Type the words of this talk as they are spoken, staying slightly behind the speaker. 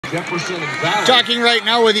Talking right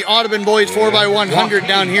now with the Audubon boys 4x100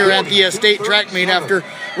 down here at the state track meet after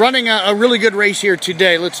running a really good race here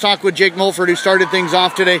today. Let's talk with Jake Mulford, who started things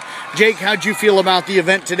off today. Jake, how'd you feel about the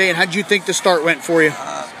event today, and how'd you think the start went for you?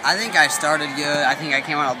 I think I started good. I think I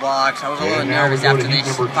came out of blocks. I was a little nervous after they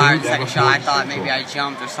fired the second shot. I thought maybe I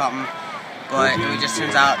jumped or something, but it just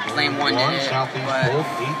turns out lane one did it.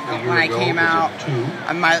 But when I came out,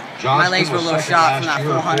 my legs were a little shot from that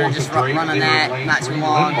 400, just running that, not too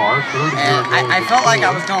long. And I felt like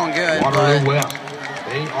I was going good, but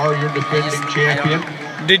they are your defending champion.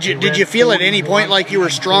 Did you feel at any point like you were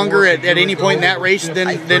stronger at any point in that race than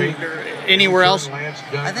anywhere else?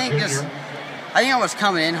 I think I was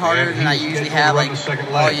coming in harder than I usually have, like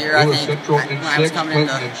all year. I think when I was coming in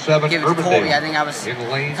to give it to Colby, I think I was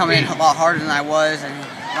coming in a lot harder than I was,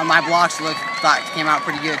 and my blocks came out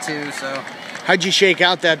pretty good too. So, how'd you shake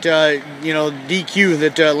out that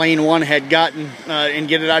DQ that lane one had gotten and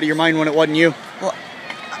get it out of your mind when it wasn't you? Well,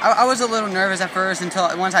 I was a little nervous at first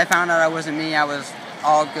until once I found out it wasn't me. I was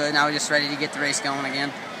all good, and I was just ready to get the race going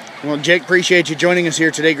again. Well, Jake, appreciate you joining us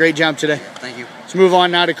here today. Great job today. Thank you. Let's move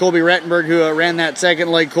on now to Colby Rattenborg, who ran that second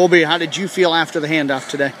leg. Colby, how did you feel after the handoff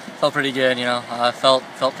today? Felt pretty good, I felt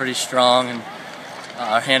pretty strong, and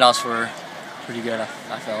our handoffs were pretty good, I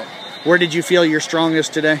felt. Where did you feel your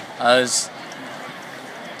strongest today? I was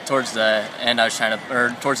towards the end,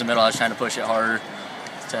 towards the middle, I was trying to push it harder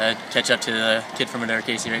to catch up to the kid from Madera,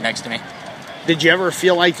 Casey, right next to me. Did you ever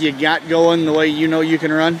feel like you got going the way you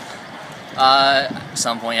can run? At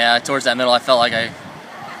some point, yeah. Towards that middle, I felt like I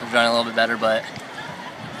was running a little bit better, but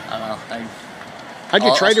I don't know. How'd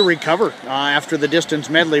you try to recover after the distance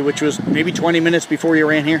medley, which was maybe 20 minutes before you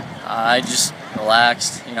ran here? I just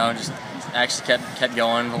relaxed, just actually kept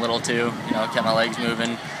going a little too, kept my legs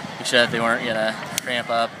moving, make sure that they weren't gonna cramp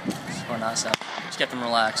up or not, so just kept them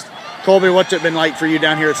relaxed. Colby, what's it been like for you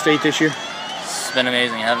down here at state this year? It's been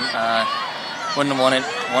amazing. Wouldn't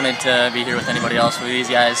have wanted to be here with anybody else. With these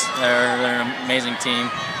guys, they're an amazing team.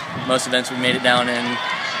 Most events we've made it down in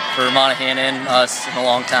for Monaghan and us in a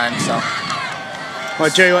long time. So, well, I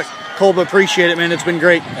tell you what, Colby, appreciate it, man. It's been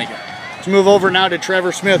great. Thank you. Let's move over now to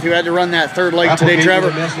Trevor Smith, who had to run that third leg today.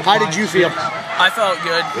 Trevor, how did you feel? I felt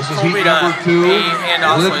good. Colby to me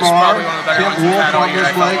handoff was probably one of the better ones we've had all year.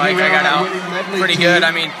 I felt like I got out pretty good.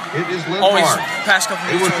 I mean, always past couple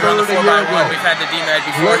of weeks when we run the 4x1, we've had the D-Med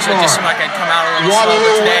before, so it just seemed like I'd come out a little slow.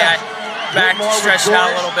 But today I stretched out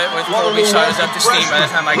a little bit with Colby, so I was up to steam by the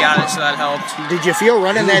time I got it, so that helped. Did you feel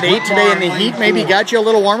running that 8 today in the heat maybe got you a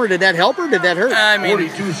little warmer? Did that help or did that hurt? I mean,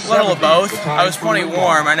 a little of both. I was plenty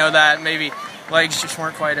warm. I know that maybe legs just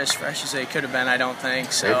weren't quite as fresh as they could have been, I don't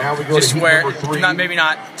think. So just maybe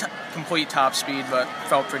not complete top speed, but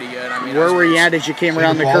felt pretty good. I mean, where were you at as you came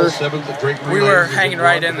around the curve? We were hanging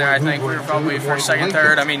right in there. I think we were probably first, second,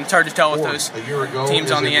 third. I mean, it's hard to tell with those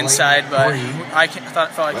teams on the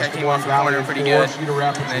felt like I came off the corner pretty good,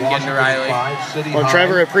 and then getting to Riley. Well,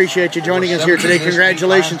 Trevor, appreciate you joining us here today.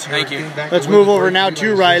 Congratulations. Thank you. Let's move over now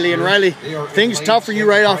to Riley. And Riley, things tough for you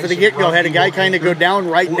right off of the get-go. Had a guy kind of go down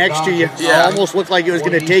right next to you. Yeah. Almost looked like it was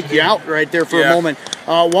going to take you out right there for a moment.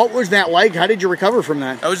 What was that like? How did you recover from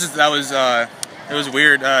that? It was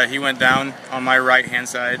weird. He went down on my right-hand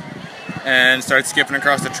side and started skipping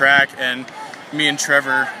across the track, and me and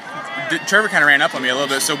Trevor kind of ran up on me a little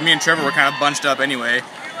bit, so me and Trevor were kind of bunched up anyway,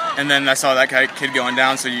 and then I saw that kid going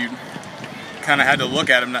down, so you kind of had to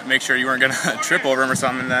look at him to make sure you weren't going to trip over him or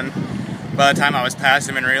something, and then by the time I was past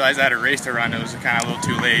him and realized I had a race to run, it was kind of a little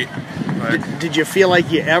too late. But did you feel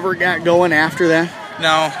like you ever got going after that?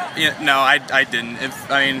 No, I didn't.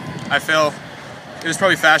 I feel it was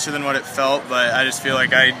probably faster than what it felt, but I just feel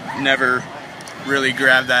like I never really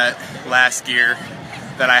grabbed that last gear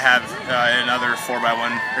that I have in other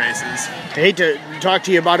 4x1 races. I hate to talk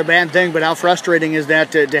to you about a bad thing, but how frustrating is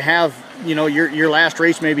that to have your last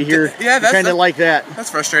race maybe here? Yeah, that's kind of like that.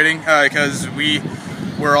 That's frustrating because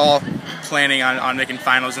we're all planning on making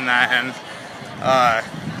finals in that, and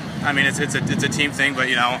I mean it's a team thing, but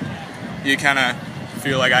you kind of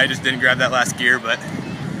feel like I just didn't grab that last gear, but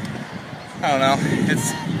I don't know.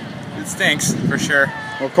 It stinks for sure.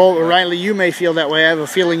 Well, Cole, Riley, you may feel that way. I have a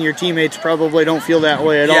feeling your teammates probably don't feel that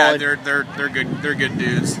way at all. Yeah, they're good. They're good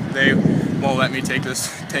dudes. They won't let me take this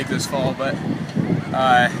fall, but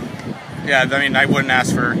yeah, I mean, I wouldn't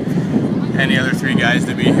ask for any other 3 guys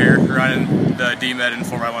to be here running the D-Med and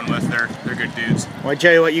 4x1 with. They're good dudes. Well, I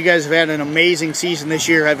tell you what, you guys have had an amazing season this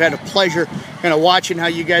year. I've had a pleasure kind of watching how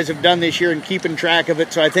you guys have done this year and keeping track of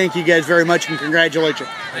it. So I thank you guys very much and congratulations.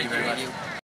 Thank you very much.